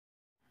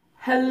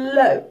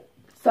Hello.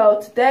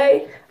 So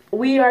today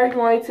we are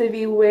going to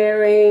be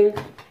wearing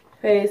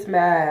face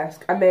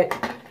mask. I meant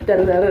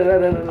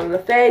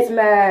face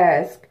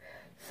mask.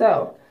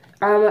 So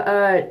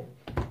I'm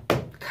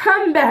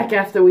come back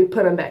after we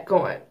put them back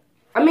on.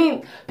 I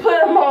mean,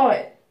 put them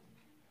on.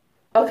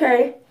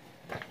 Okay.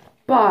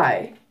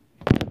 Bye.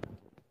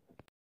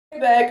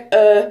 Back.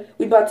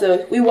 We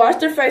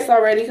washed her face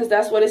already because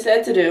that's what it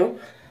said to do.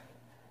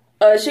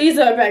 She's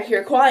back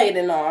here quiet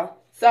and all.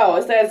 So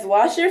it says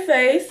wash your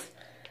face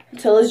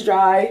until it's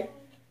dry.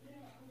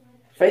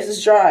 Face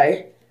is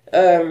dry.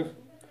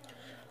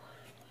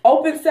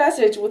 Open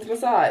sachet with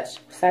massage.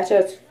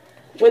 Sachets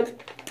with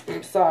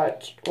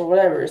massage or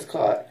whatever it's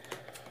called.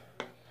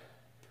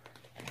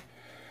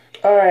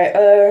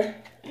 Alright,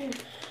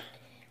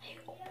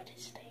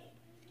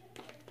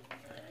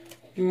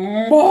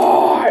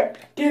 more!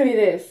 Give me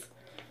this.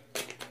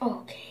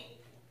 Okay.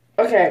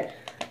 Okay.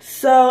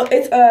 So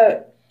it's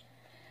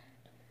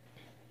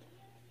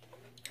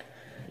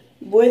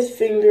with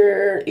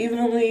finger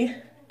evenly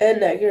and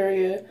neck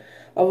area.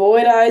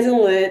 Avoid eyes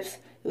and lips.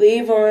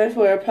 Leave on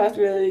for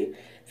approximately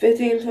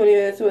 15-20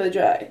 minutes to let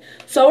dry.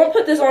 So I'm gonna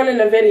put this on in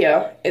the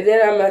video and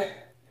then I'm gonna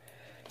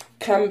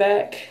come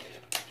back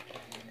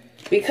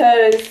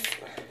because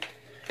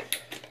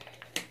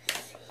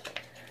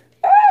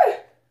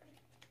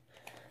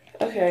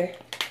okay.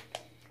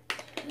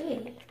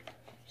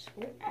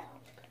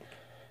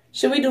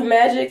 Should we do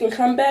magic and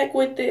come back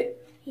with it?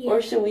 Yeah.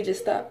 Or should we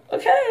just stop?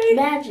 Okay.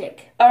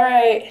 Magic.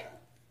 Alright.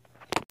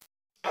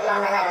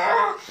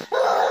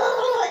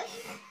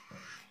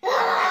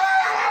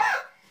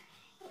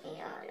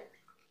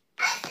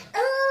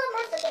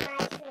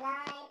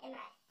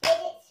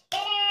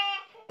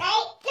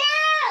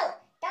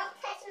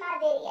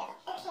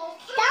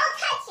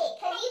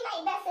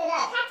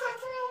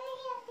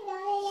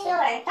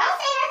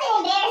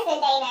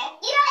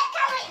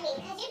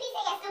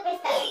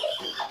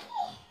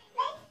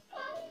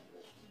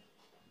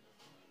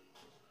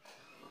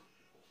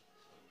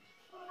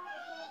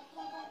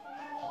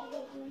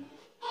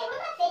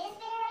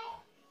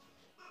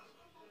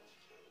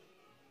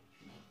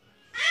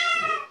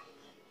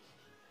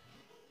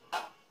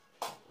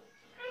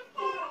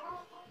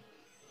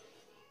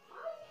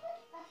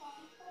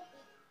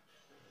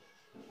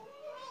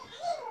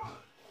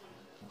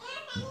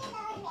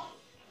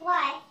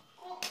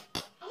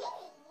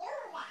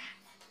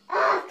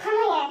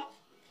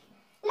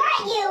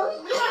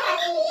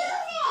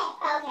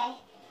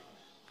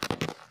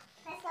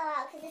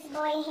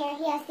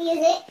 He has to use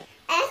it.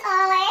 As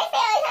always,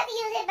 they always have to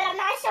use it, but I'm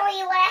not showing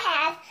you what I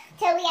have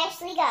till we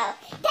actually go.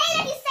 Dang,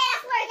 if you say I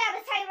swear I'm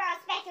gonna turn around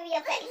and smack you in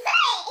your face.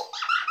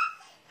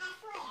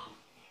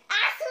 I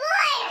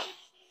swear.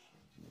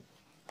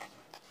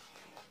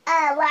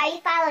 Why are you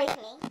following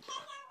me?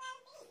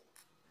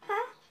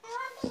 Huh?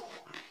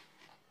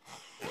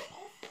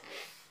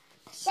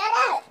 Shut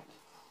up.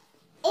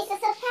 It's a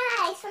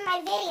surprise for my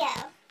video.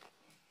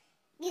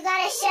 You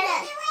gotta shut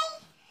up.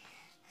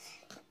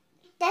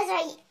 That's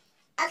right.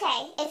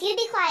 Okay, if you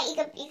be quiet,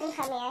 you can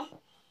come here.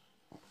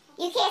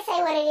 You can't say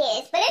what it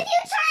is. But if you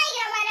try to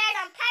get on my nerves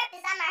on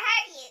purpose, I'm gonna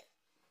hurt you.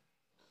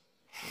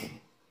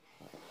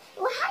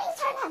 Well, how do you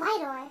turn that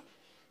light on?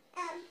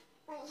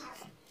 Let me help.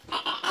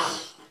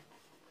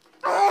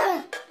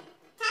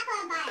 Tap on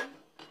the bottom.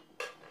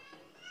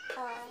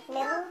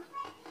 Middle?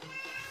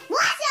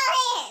 Wash your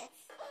hands!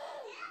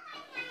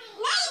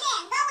 No, you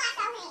didn't. Go wash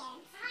your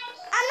hands.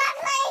 I'm not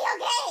playing your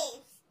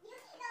games.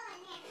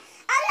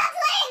 I'm not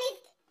playing these.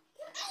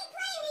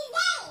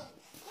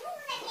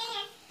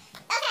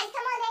 Okay,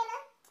 come on, Dana.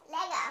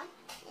 Lego.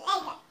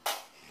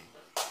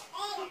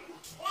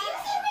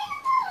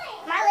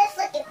 My lips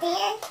looking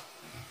thin.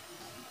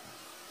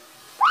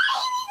 Why are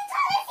you leaving the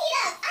toilet seat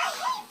up? I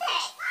hate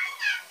that.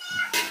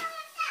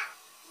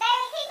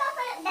 Baby, can you go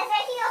play? That's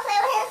right, can you go play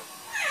with him?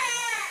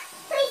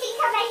 Please, you can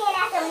come back here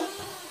after me.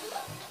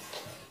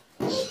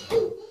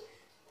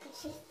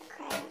 She's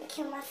crying to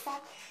kill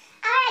myself.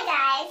 Alright,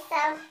 guys, so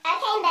I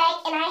came back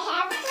and I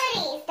have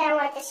goodies that I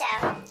want to show.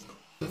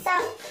 So,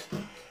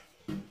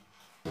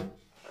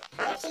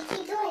 if she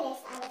keeps doing this,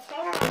 I will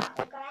turn around,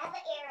 grab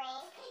an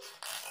earring,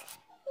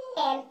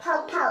 and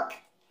poke.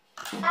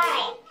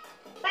 Alright,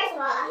 first of all,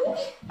 I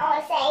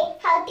want to say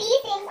how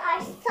these things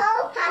are so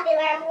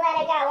popular. I'm glad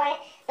I got one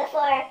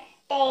before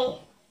they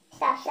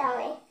stop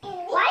showing.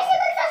 Why does it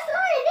look so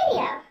small in the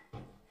video?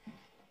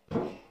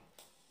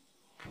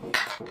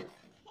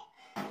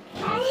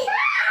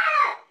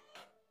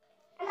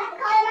 I'm about to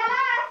call my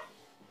mom.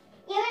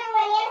 You remember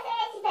when Nana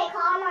said she said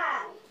call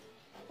mom?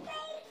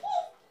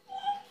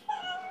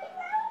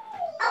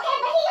 Okay,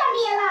 but he gonna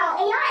be alone,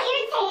 and y'all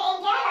irritated and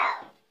ghetto.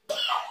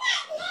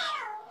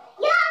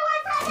 Y'all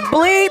want to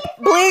Bleep,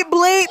 bleep,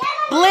 bleep,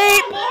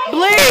 bleep,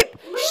 bleep.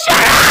 Shut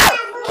up!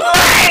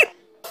 Bleep!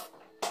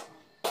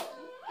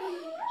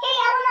 Here,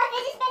 y'all want my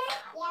fidget spinner?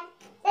 Yeah.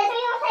 That's what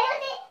you want to play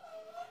with it?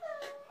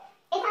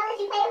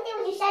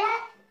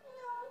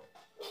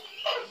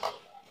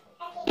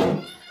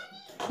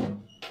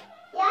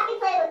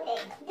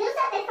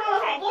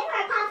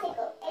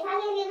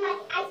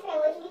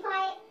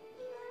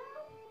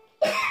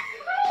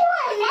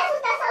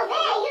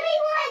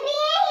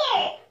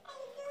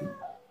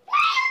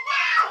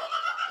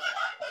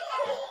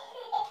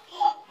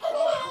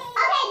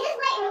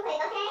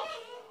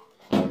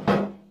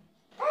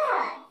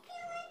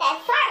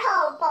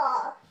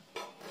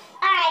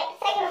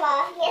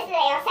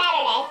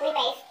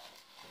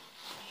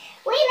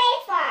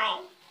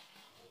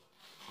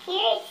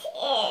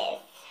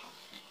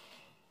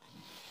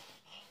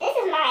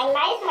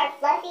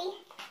 see?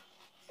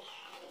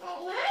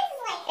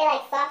 They're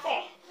like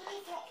softer.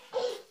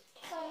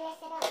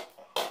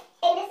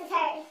 And this is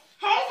hers.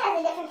 Hers has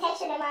a different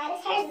texture than mine.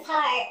 Hers is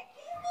hard.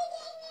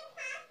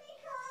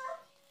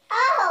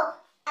 Oh,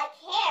 I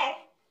care.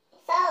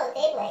 So,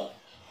 Beyblade.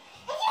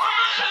 If you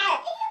put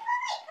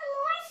like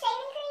more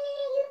shaving cream in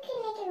it, you can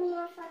make it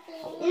more fluffy.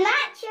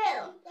 Not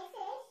true. Yes,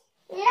 it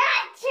is.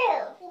 Not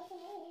true. Yes, it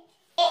is.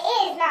 It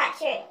is not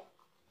true.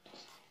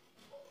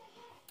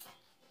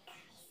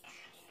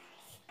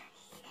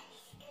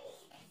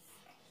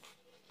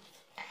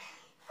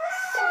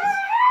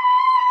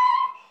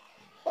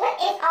 What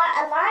is our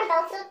alarm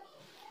bell to?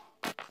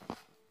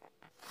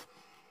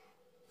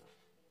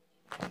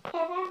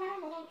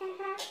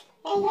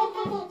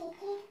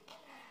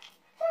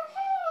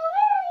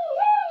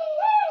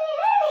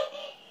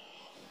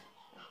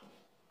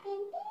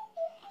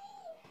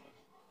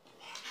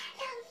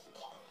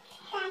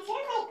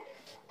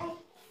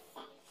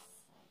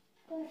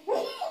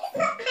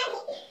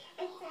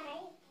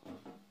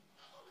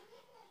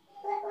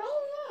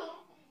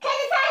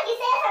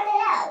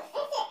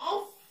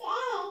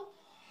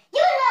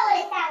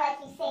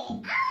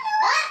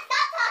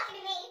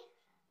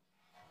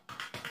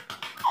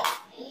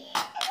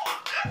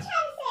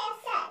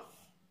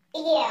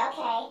 Yeah,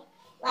 okay.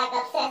 Like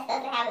obsessed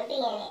doesn't have a B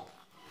in it.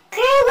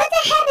 Girl, what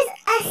the heck is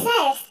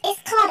obsessed?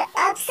 It's called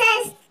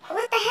obsessed.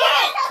 What the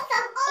heck? You're so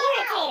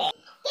irritated.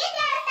 Get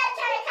down and stop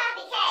trying to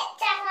copycat.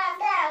 Jack off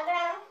down,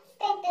 girl.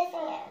 Think this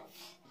in there.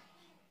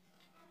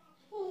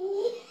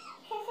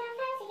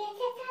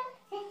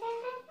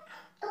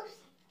 Oops.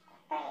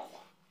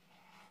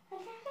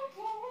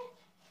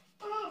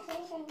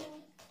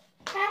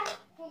 Huh?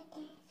 If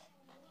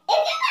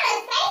you're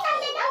gonna say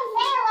something, don't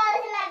say it while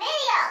it's in my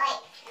video. Like,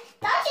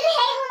 don't you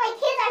hate when like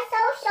kids are so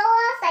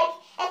show-offs? Like,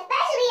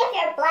 especially if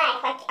you're black.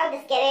 Like, I'm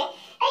just kidding.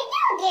 Like, you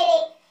don't get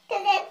it.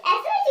 Because as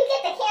soon as you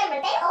get the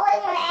camera, they always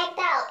want to act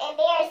out,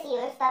 embarrass you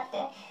and stuff.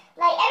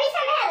 Like, every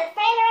time I have a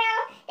friend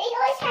around, they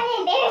always try to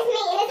embarrass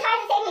me. And it's hard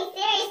to take me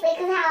seriously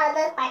because of how I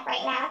look like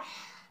right now.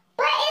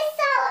 But it's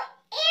so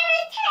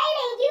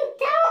irritating. You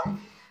don't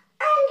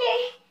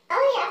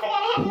Oh, yeah, I forgot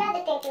I had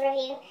another thing to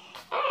review.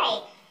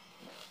 Alright.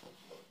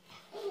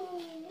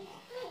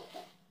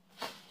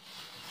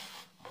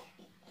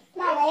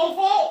 My legs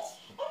itch.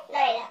 No,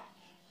 they don't.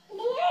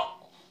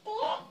 Do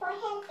your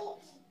forehead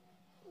itch?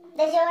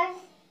 Does yours?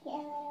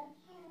 Yeah.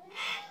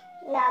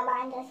 No,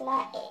 mine does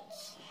not itch.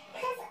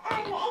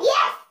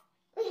 Yes!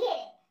 We get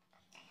it.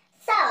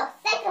 So,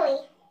 secondly,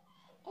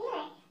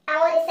 I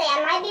want to say I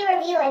might be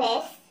reviewing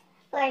this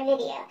for a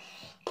video.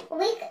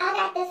 I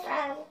got this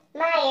from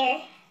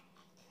Meyer.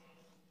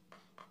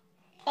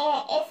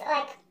 And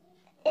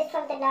it's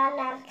from the Nom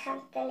Nom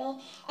company.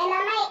 And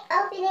I might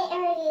open it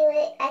and review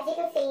it. As you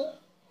can see,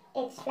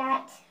 it's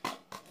not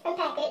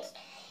unpackaged.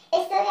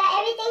 It still got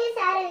everything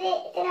inside of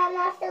it. The Nom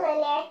Nom's still in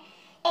there.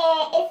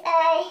 And it's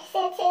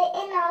scented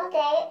and all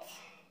that.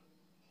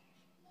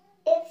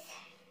 It's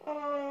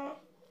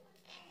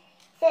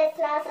so it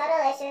smells so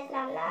delicious.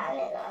 Nom Nom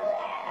and all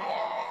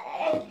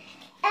that.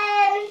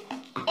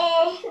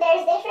 And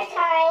there's different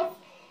kinds.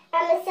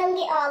 I'm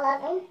assuming all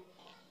of them.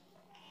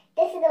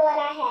 This is the one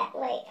I have.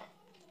 Wait.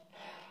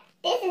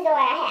 This is the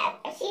one I have.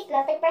 And she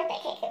smells like birthday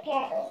cake,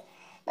 apparently.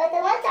 But the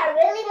ones I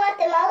really want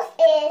the most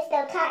is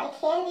the cotton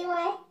candy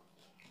one.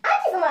 I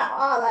just want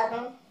all of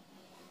them.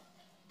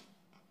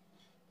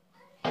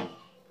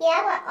 Yeah,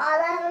 I want all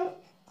of them.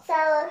 So,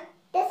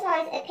 this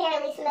one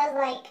apparently smells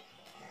like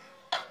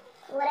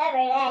whatever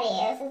that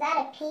is. Is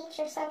that a peach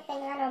or something?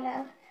 I don't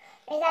know.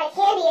 Is that a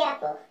candy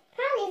apple?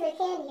 Probably is a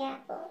candy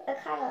apple or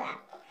caramel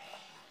apple.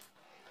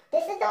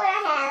 This is the one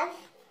I have.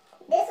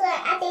 This one,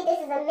 I think this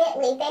is a mint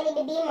leaf. They need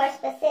to be more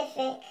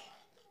specific.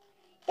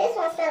 This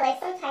one smells like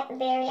some type of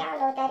berry. I don't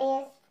know what that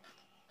is.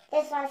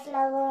 This one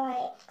smells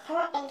like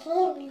cotton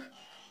candy.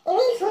 And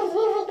these ones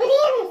smell like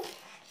bananas.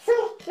 So,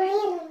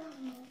 Miranda.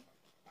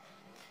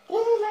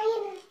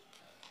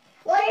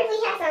 What if we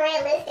have some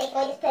red lipstick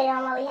and we just put it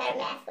on while we have a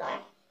mask on?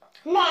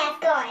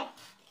 Mask on.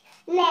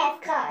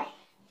 Mask on.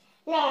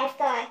 Mask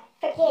on.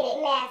 Forget it.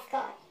 Mask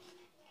on.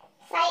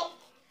 Sight.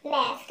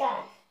 Mask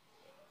on.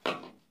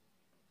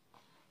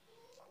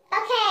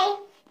 Okay.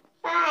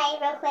 Bye,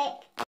 real quick.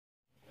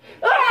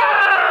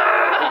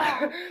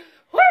 Ah!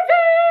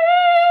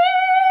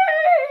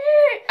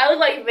 I look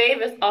like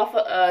Mavis off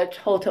of a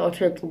Hotel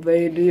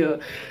Transylvania.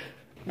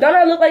 Don't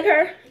I look like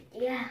her?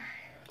 Yeah.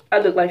 I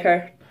look like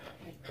her.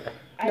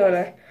 Don't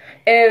I?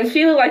 And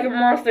she look like a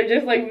monster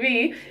just like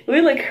me.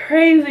 We look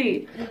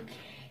crazy.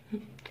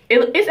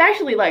 It's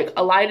actually like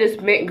a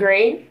lightest mint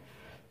green.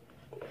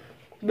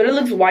 But it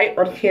looks white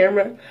on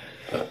camera.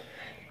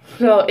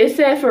 So it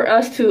said for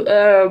us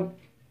to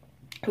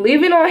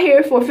leave it on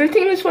here for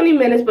 15 to 20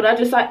 minutes, but I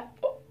just like,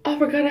 oh, I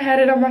forgot I had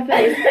it on my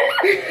face.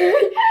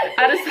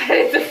 I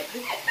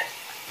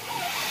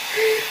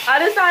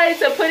decided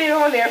to put it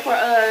on there for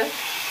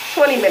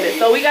 20 minutes.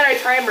 So we got our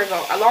timer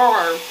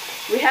alarm.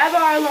 We have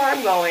our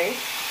alarm going,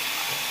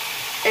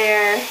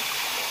 and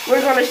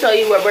we're gonna show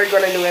you what we're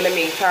gonna do in the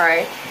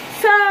meantime.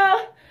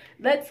 So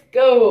Let's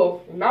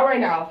go. Not right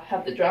now. I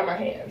have to dry my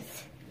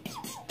hands.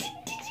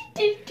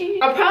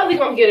 I'm probably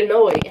gonna get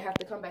annoyed and have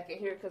to come back in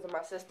here because of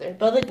my sister.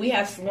 But look, we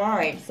have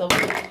slime, so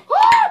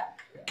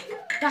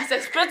that's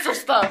expensive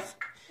stuff.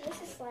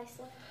 This is slice.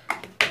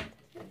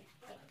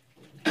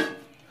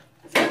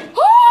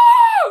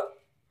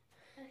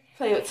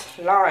 Play with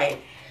slime.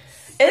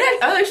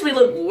 It actually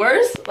look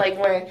worse. Like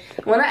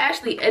when I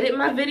actually edit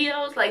my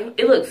videos, like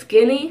it looks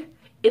skinny.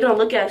 It don't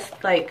look as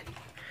like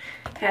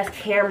as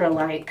camera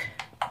like.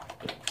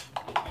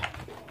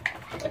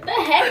 What the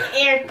heck,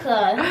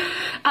 Erica?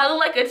 I look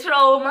like a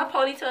troll. My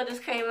ponytail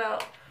just came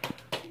out.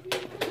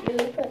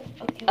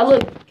 I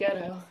look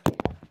ghetto.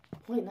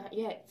 Wait, not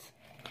yet.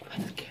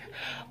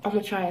 I'm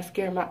gonna try and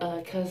scare my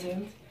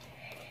cousins.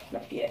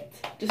 Not yet.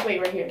 Just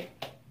wait right here.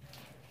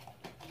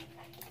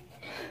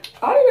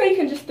 I don't know. You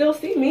can just still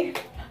see me.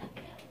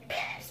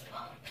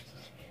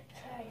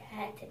 Sorry, I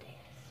had to dance.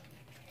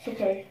 It's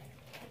okay.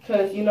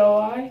 Cause you know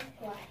why?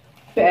 Why?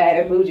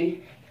 Bad and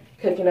bougie.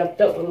 Cooking up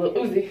dope with Lil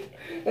Uzi.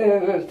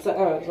 So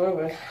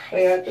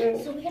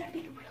we gotta be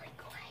really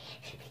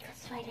quiet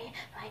because Friday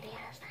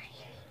is not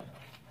here.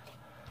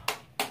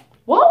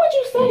 Why would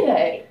you say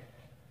that?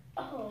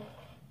 Oh.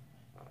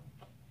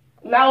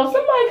 Now, if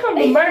somebody come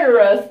to murder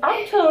us,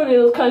 I'm telling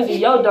you it's because of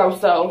your dumb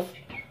self.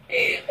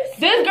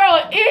 This girl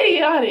is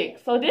idiotic.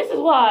 So this is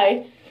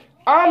why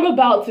I'm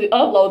about to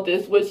upload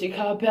this when she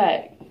come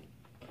back.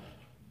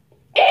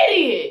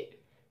 Idiot!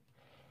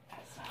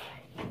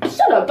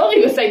 Shut up, don't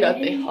even say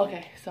nothing.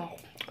 Okay, so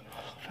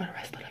for the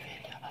rest of the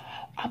video,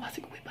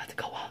 we about to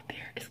go out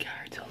there and scare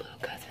her two little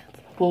cousins.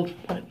 Well,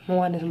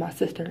 one is my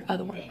sister,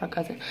 other one is my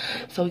cousin.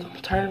 So we're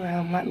gonna turn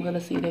around, I'm not gonna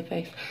see their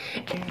face.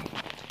 And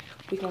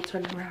we're gonna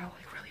turn around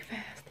like really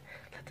fast.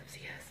 Let them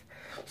see us.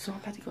 So I'm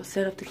about to go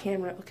set up the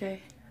camera,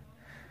 okay?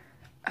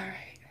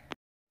 Alright.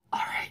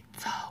 Alright,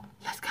 so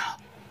let's go.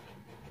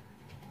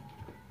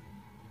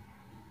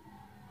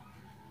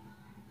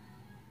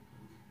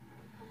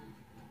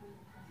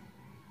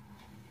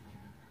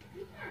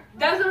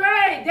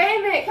 Desiree,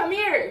 Damon, come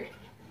here.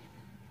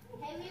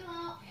 Hey, we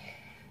won't.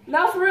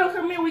 No, for real,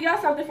 come here. We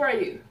got something for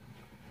you.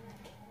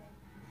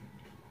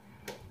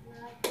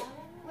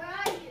 Where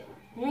are you?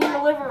 We in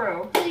the living room.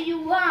 What do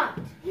you want?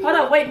 Hold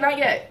up, wait, not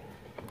yet.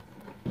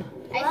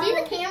 I see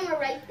the camera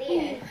right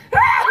there.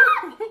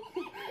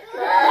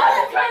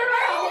 Turn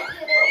around.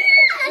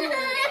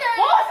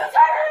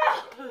 Turn around.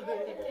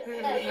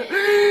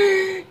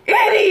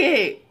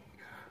 Idiot.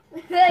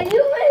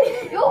 You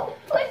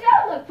push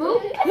out the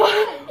poop.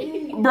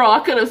 Bro, I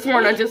could have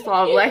sworn I just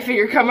saw a black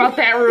figure come out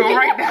that room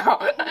right now.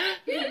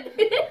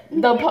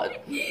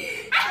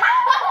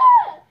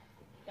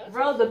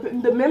 Bro,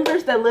 the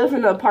members that live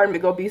in the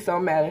apartment gonna be so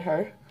mad at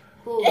her.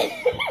 Cause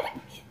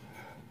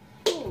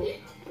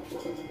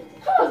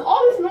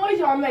all this noise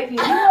y'all making,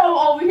 you're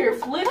over here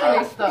flipping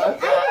and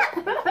stuff.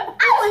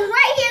 I was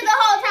right here the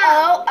whole time.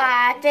 Oh,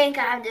 I think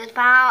I just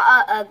found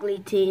an ugly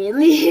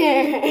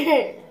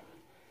Tilly.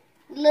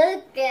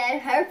 Look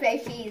at her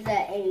face, she's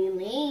an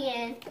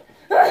alien.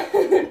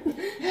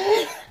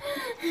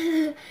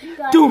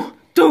 Do,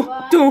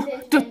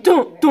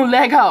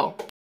 let go.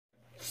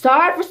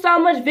 Sorry for so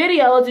much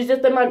videos. It's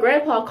just that my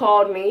grandpa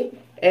called me,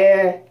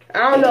 and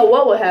I don't know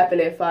what would happen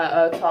if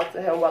I talked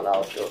to him while I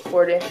was still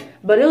recording.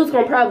 But it was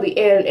gonna probably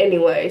end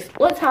anyways.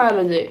 What time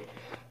is it?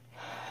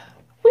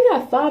 We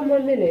got 5 more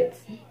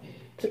minutes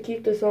to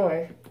keep this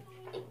on.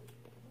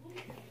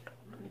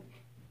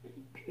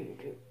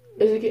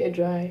 Is it getting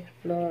dry?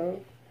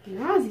 No.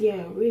 Now it's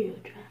getting real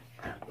dry.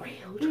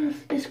 Real dry.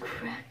 It's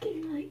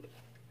cracking like.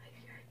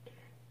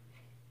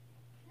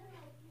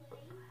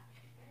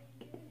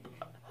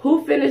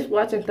 Who finished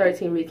watching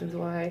 13 Reasons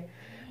Why?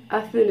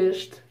 I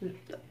finished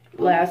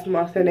last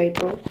month in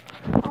April.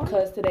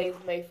 Because today's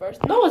May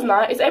 1st. No, it's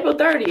not. It's April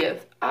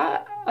 30th.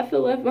 I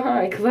feel left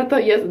behind because I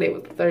thought yesterday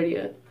was the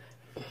 30th.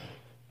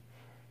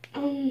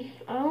 I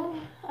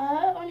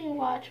only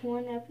watched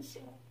one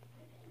episode.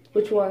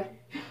 Which one?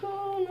 I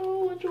don't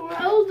know which one.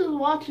 I was just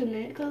watching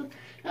it because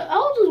I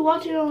was just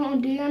watching it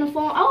on Deanna's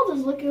phone. I was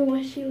just looking at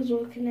what she was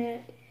looking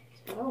at.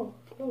 Oh,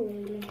 I don't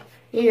really know.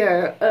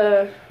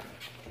 Yeah,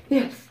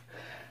 yes.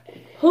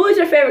 Who is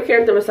your favorite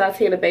character besides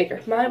Hannah Baker?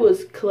 Mine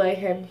was Clay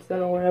Henson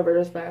or whatever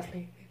his last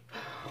name is.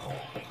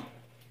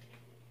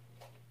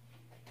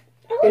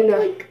 I look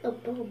like a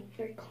bum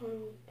or a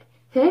clown.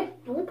 Hmm? I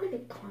look like a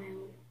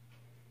clown.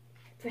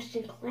 Fresh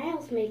and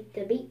clowns make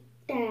the beat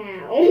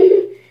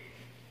down.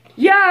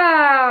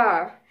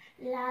 Yeah!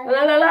 La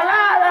La la la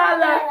la la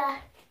la.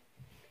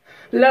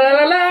 La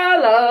la la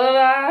la la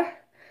la.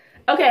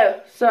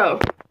 Okay, so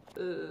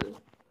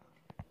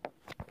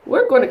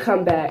we're going to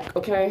come back,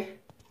 okay?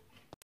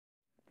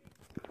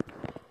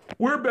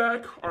 We're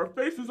back. Our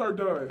faces are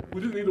done.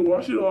 We just need to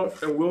wash it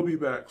off and we'll be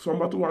back. So I'm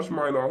about to wash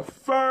mine off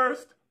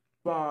first.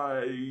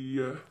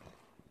 Bye.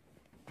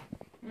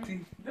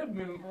 That's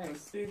been around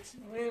 6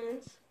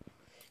 minutes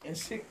and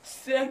 6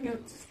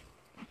 seconds.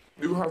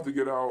 You have to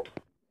get out.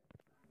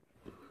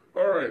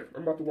 Alright,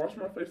 I'm about to wash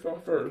my face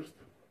off first.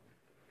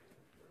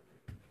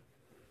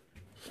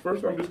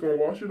 first I'm just gonna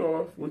wash it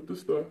off with the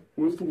stuff,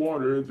 with the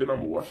water, and then I'm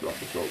gonna wash it off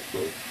with soap. So.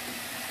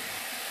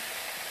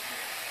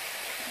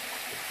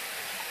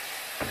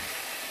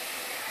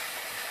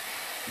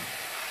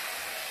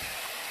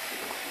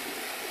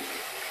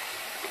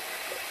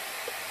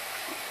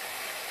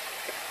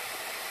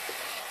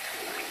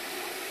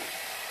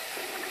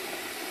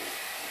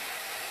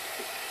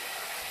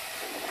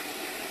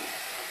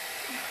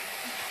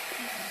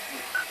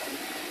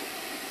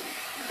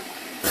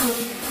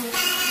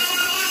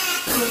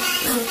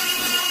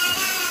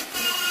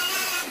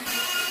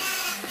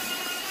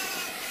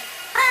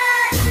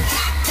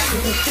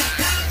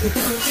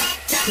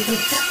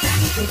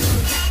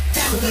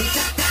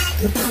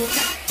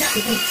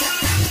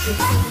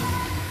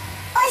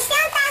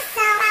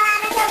 Ostentação,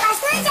 palavra que eu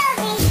gosto de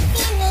ouvir.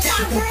 Se me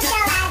quer do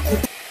seu lado.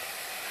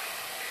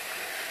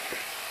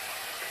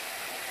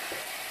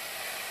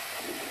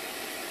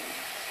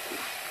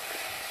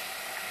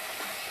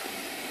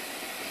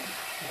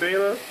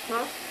 Dana,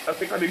 I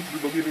think I need you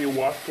to go get me a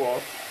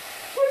washcloth.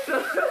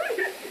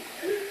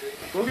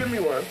 Go get me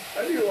one. I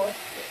need a washcloth.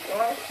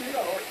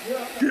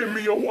 Yeah. Give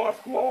me a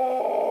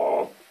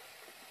washcloth.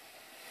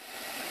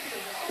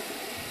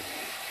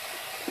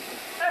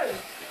 Hey,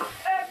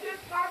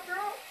 this my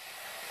girl.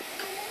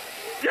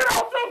 Get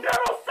out the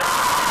ghetto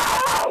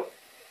south!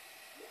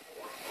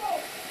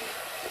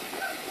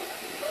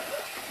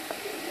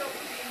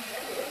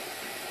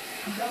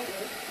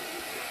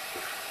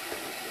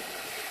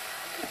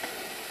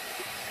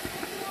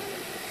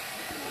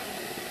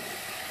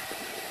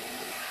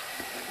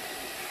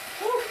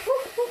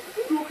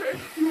 You okay?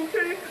 You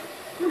okay?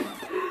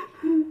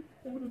 I'm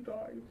gonna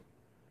die.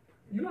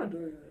 You're not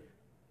doing that.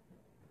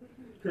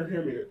 Here,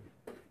 hand me it.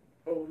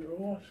 Oh, your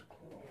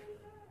washcloth.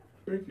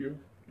 Thank you.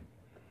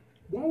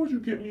 Why would you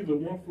get me the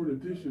one for the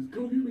dishes?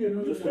 Go get me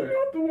another This is one.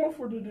 not the one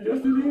for the day. Yes,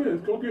 it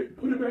is. Go get,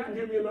 put it back and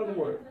get me another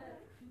one.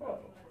 Oh,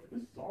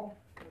 it's soft.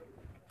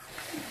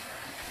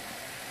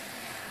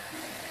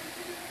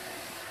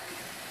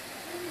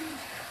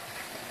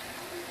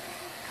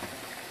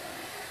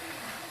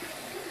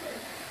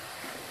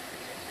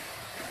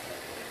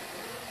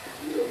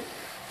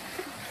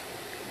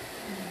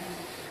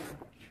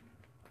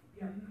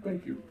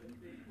 Thank you.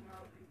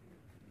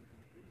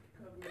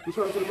 You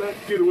trying to put it back?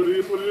 Get it, what it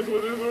is, what it is,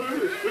 what it is, what it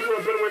is. This is a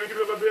better way to get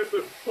it up there.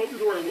 Close the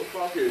door and look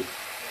pocket.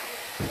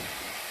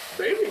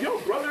 Baby, your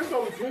brother's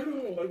so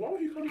ghetto. Like, why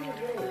would he come to your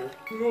door?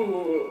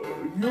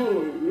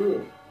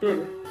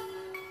 Yeah.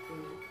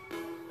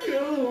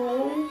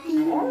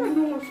 All I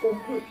know is gonna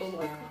put the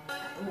like,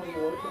 I'm gonna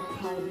work on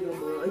how to be on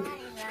the like.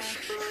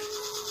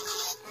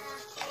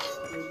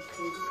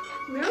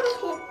 Man,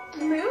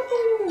 I'm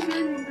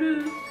gonna do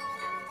this.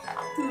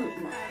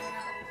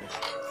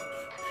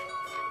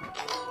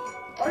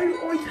 I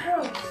always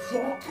have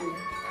something.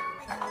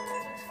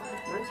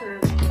 My turn.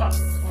 Hold up,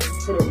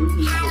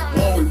 this is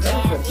always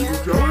happening.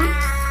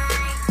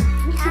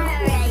 You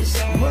jealous?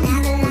 What do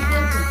you always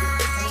happen?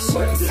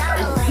 What is this?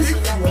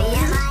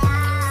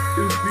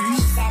 Is beef?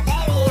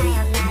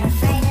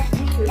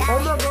 Oh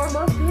my god,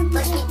 my friend.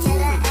 Push me to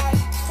the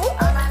edge. All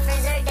my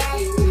friends are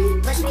dead.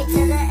 Push me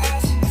to the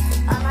edge.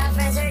 All my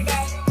friends are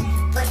dead.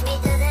 Push me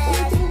to the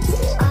edge.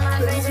 All my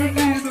friends are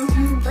dead.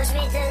 Push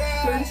me to the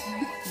edge.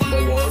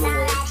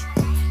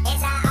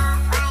 It's all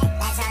right.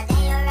 That's how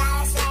they are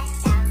right.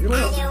 You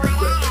want to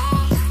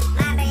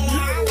my baby,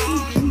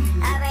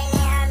 I'm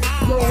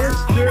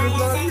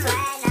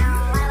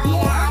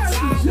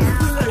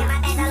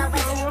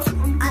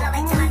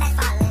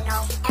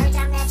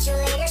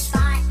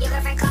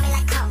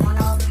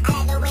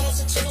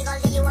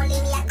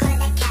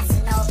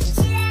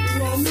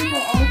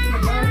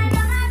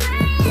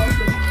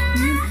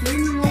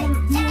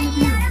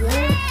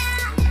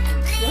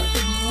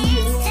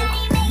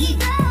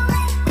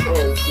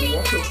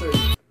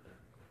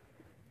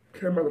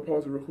Okay, I'm about to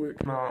pause it real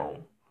quick. Now.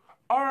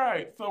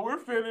 Alright, so we're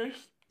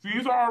finished.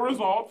 These are our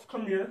results.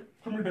 Come here.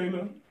 Come here,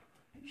 Dana.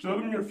 Show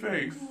them your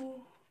face.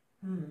 Oh,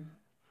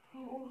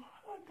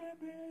 not that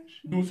bad.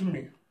 Do it to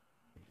me.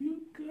 You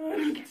got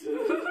it.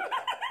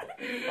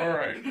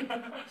 Alright.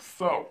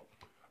 So,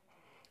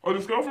 on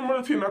a scale from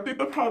 1 to 10, I think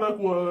the product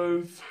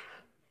was,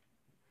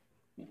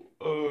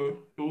 it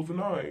was a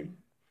 9.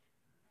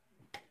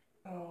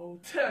 Oh,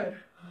 10.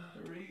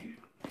 3.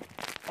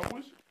 I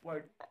wish,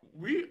 like,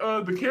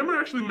 the camera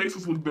actually makes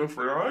us look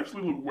different. I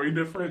actually look way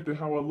different than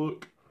how I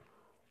look.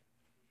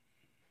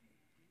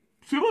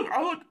 See, look,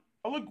 I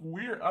look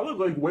weird. I look,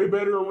 like, way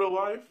better in real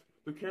life.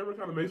 The camera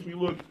kind of makes me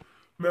look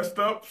messed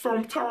up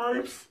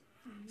sometimes.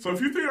 So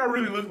if you think I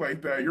really look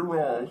like that, you're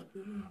wrong.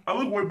 I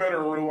look way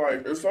better in real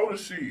life, and so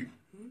does she.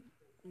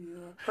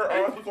 Yeah. Her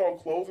eyes look all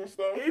closed and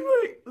stuff.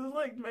 It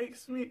like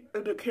makes me,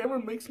 the camera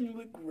makes me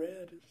look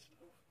red and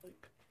stuff.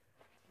 Like,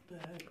 what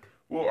the heck?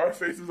 Well, our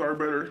faces are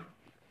better.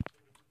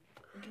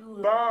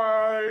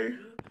 Bye.